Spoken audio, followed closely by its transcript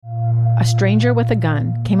a stranger with a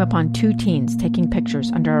gun came upon two teens taking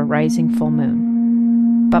pictures under a rising full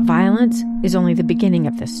moon. But violence is only the beginning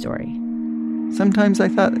of this story. Sometimes I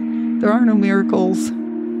thought, there are no miracles.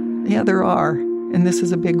 Yeah, there are, and this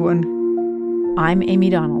is a big one. I'm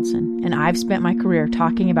Amy Donaldson, and I've spent my career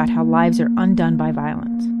talking about how lives are undone by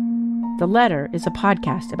violence. The Letter is a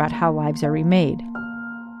podcast about how lives are remade.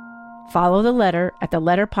 Follow The Letter at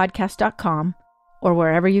theletterpodcast.com or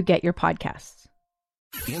wherever you get your podcasts.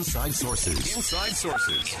 Inside Sources. Inside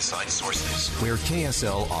Sources. Inside Sources. Where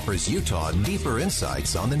KSL offers Utah deeper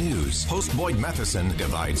insights on the news. Host Boyd Matheson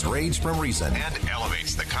divides rage from reason and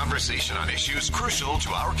elevates the conversation on issues crucial to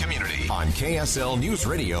our community. On KSL News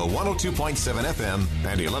Radio 102.7 FM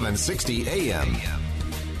and 1160 AM.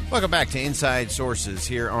 Welcome back to Inside Sources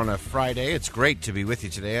here on a Friday. It's great to be with you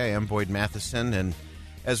today. I am Boyd Matheson, and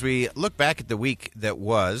as we look back at the week that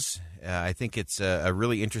was, I think it's a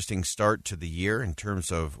really interesting start to the year in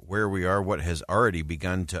terms of where we are, what has already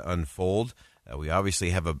begun to unfold. We obviously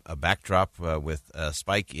have a backdrop with a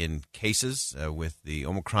spike in cases with the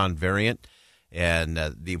Omicron variant. And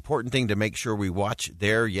the important thing to make sure we watch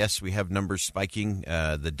there, yes, we have numbers spiking.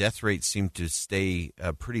 The death rates seem to stay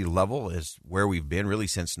pretty level as where we've been really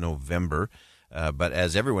since November. But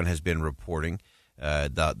as everyone has been reporting,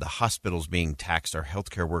 the hospitals being taxed, our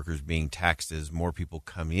healthcare workers being taxed as more people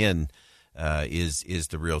come in is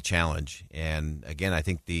the real challenge. And again, I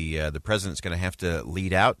think the president's going to have to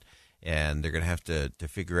lead out, and they're going to have to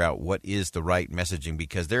figure out what is the right messaging,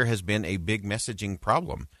 because there has been a big messaging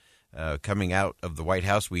problem coming out of the White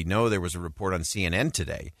House. We know there was a report on CNN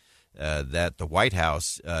today that the White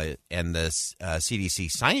House and the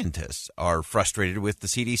CDC scientists are frustrated with the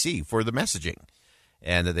CDC for the messaging,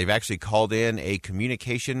 and that they've actually called in a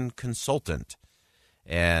communication consultant.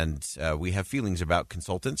 And we have feelings about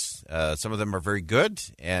consultants. Some of them are very good,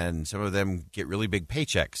 and some of them get really big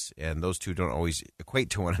paychecks, and those two don't always equate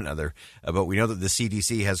to one another. But we know that the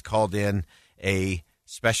CDC has called in a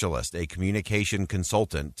specialist, a communication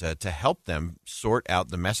consultant, to help them sort out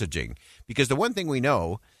the messaging. Because the one thing we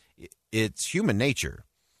know, it's human nature.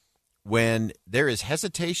 When there is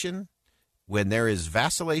hesitation, when there is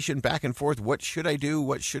vacillation back and forth, what should I do?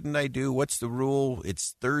 What shouldn't I do? What's the rule?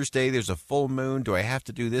 It's Thursday. There's a full moon. Do I have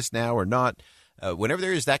to do this now or not? Whenever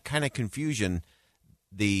there is that kind of confusion,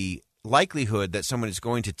 the likelihood that someone is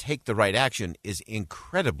going to take the right action is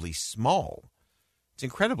incredibly small. It's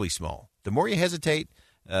incredibly small. The more you hesitate,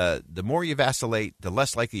 the more you vacillate, the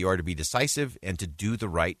less likely you are to be decisive and to do the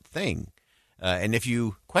right thing. And if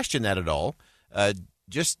you question that at all,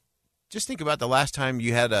 just think about the last time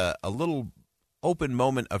you had a little open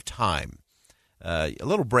moment of time, a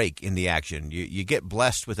little break in the action. You get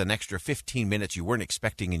blessed with an extra 15 minutes you weren't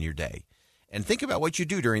expecting in your day. And think about what you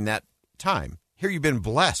do during that time. Here you've been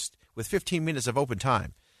blessed with 15 minutes of open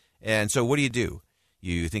time. And so what do?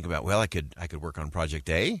 You think about, well, I could work on Project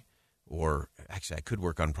A, or actually I could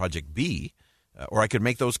work on Project B, or I could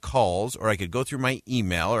make those calls, or I could go through my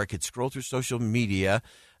email, or I could scroll through social media,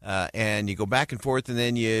 and you go back and forth, and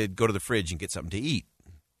then you go to the fridge and get something to eat.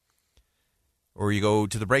 Or you go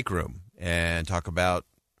to the break room and talk about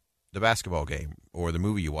the basketball game or the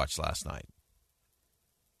movie you watched last night.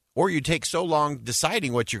 Or you take so long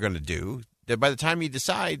deciding what you're going to do that by the time you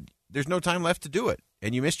decide, there's no time left to do it,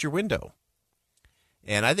 and you missed your window.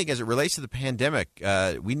 And I think as it relates to the pandemic,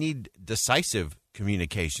 we need decisive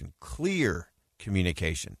communication, clear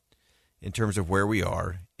communication in terms of where we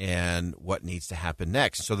are and what needs to happen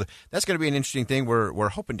next. So that's going to be an interesting thing. We're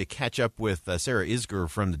hoping to catch up with Sarah Isgur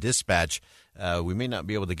from the Dispatch. We may not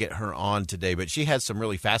be able to get her on today, but she has some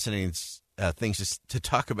really fascinating things to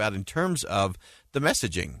talk about in terms of the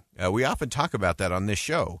messaging. We often talk about that on this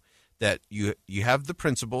show, that you have the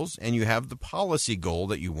principles and you have the policy goal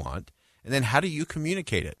that you want, and then how do you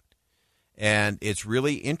communicate it? And it's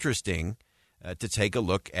really interesting to take a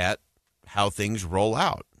look at how things roll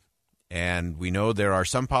out. And we know there are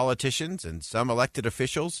some politicians and some elected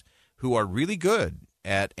officials who are really good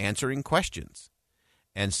at answering questions,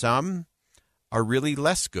 and some are really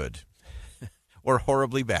less good or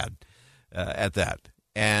horribly bad at that.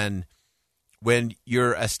 And when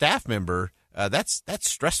you're a staff member, that's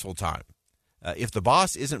stressful time. If the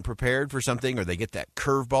boss isn't prepared for something, or they get that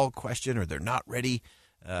curveball question, or they're not ready,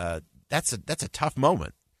 that's a tough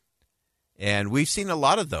moment. And we've seen a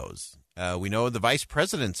lot of those. We know the vice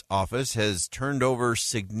president's office has turned over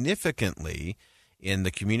significantly in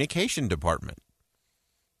the communication department.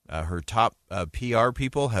 Her top PR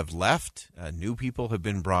people have left. New people have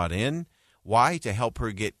been brought in. Why? To help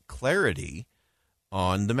her get clarity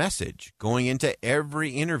on the message going into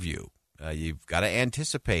every interview. You've got to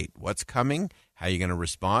anticipate what's coming, How are you going to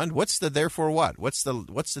respond? What's the therefore what? What's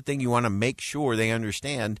the thing you want to make sure they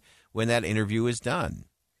understand when that interview is done?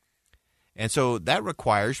 And so that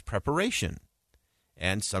requires preparation.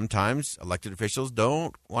 And sometimes elected officials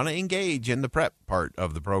don't want to engage in the prep part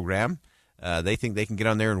of the program. They think they can get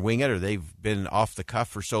on there and wing it, or they've been off the cuff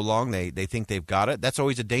for so long they think they've got it. That's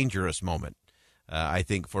always a dangerous moment, I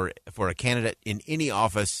think, for a candidate in any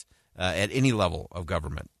office at any level of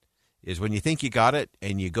government, is when you think you got it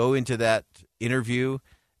and you go into that interview,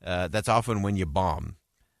 that's often when you bomb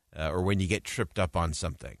or when you get tripped up on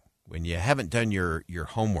something, when you haven't done your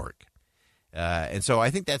homework. And so I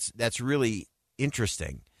think that's really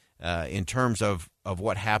interesting in terms of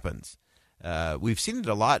what happens. We've seen it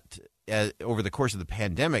a lot over the course of the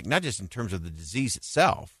pandemic, not just in terms of the disease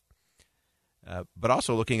itself, but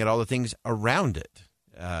also looking at all the things around it.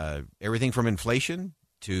 Everything from inflation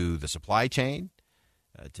to the supply chain,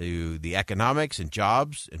 to the economics and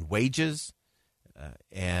jobs and wages,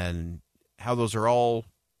 and how those are all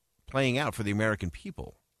playing out for the American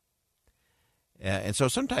people. And so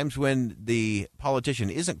sometimes when the politician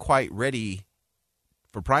isn't quite ready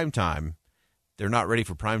for prime time, they're not ready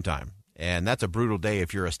for prime time. And that's a brutal day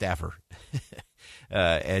if you're a staffer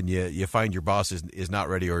and you find your boss is not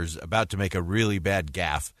ready or is about to make a really bad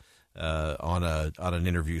gaffe on an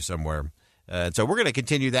interview somewhere. And so we're going to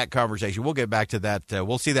continue that conversation. We'll get back to that.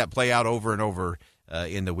 We'll see that play out over and over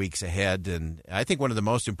in the weeks ahead. And I think one of the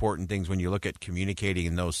most important things when you look at communicating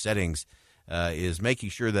in those settings is making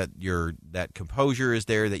sure that that composure is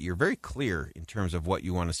there, that you're very clear in terms of what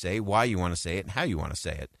you want to say, why you want to say it, and how you want to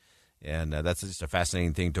say it. And that's just a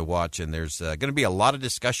fascinating thing to watch. And there's going to be a lot of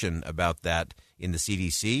discussion about that in the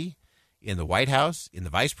CDC, in the White House, in the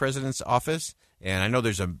Vice President's office. And I know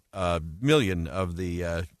there's a million of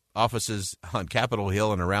the offices on Capitol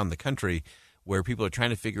Hill and around the country where people are trying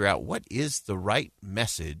to figure out what is the right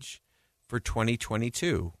message for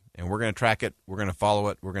 2022. And we're going to track it. We're going to follow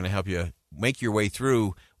it. We're going to help you make your way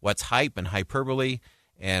through what's hype and hyperbole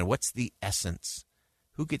and what's the essence.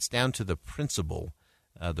 Who gets down to the principles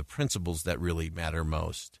that really matter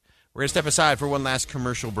most. We're going to step aside for one last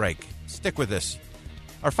commercial break. Stick with us.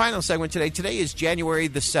 Our final segment today is January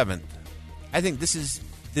the 7th. I think this is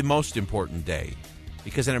the most important day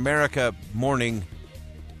because in America, morning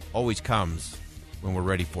always comes when we're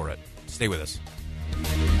ready for it. Stay with us.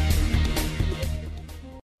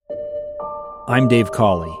 I'm Dave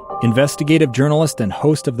Cawley, investigative journalist and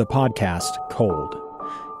host of the podcast Cold.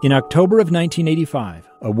 In October of 1985,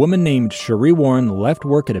 a woman named Cherie Warren left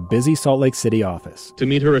work at a busy Salt Lake City office to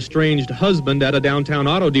meet her estranged husband at a downtown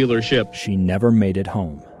auto dealership. She never made it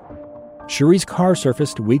home. Cherie's car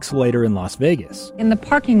surfaced weeks later in Las Vegas. In the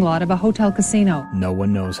parking lot of a hotel casino. No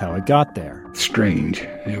one knows how it got there. Strange.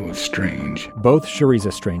 It was strange. Both Cherie's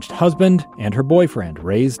estranged husband and her boyfriend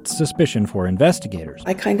raised suspicion for investigators.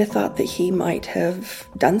 I kind of thought that he might have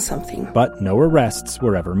done something. But no arrests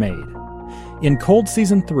were ever made. In Cold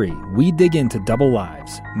Season 3, we dig into double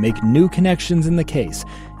lives, make new connections in the case,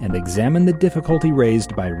 and examine the difficulty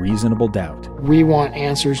raised by reasonable doubt. We want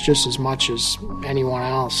answers just as much as anyone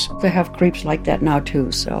else. They have creeps like that now,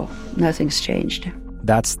 too, so nothing's changed.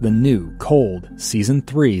 That's the new Cold Season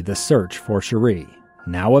 3, The Search for Cherie.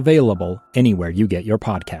 Now available anywhere you get your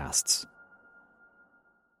podcasts.